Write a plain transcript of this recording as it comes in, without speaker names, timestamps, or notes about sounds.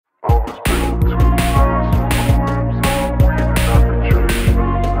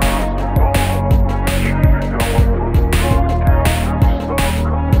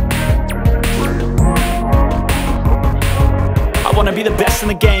be the best in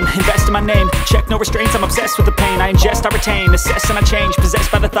the game, invest in my name. Check no restraints, I'm obsessed with the pain. I ingest, I retain, assess and I change.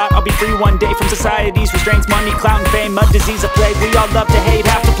 Possessed by the thought I'll be free one day from society's restraints. Money, clout and fame, a disease, a plague. We all love to hate,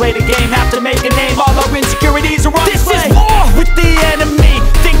 have to play the game, have to make a name. All our insecurities are on display. This is war with the enemy.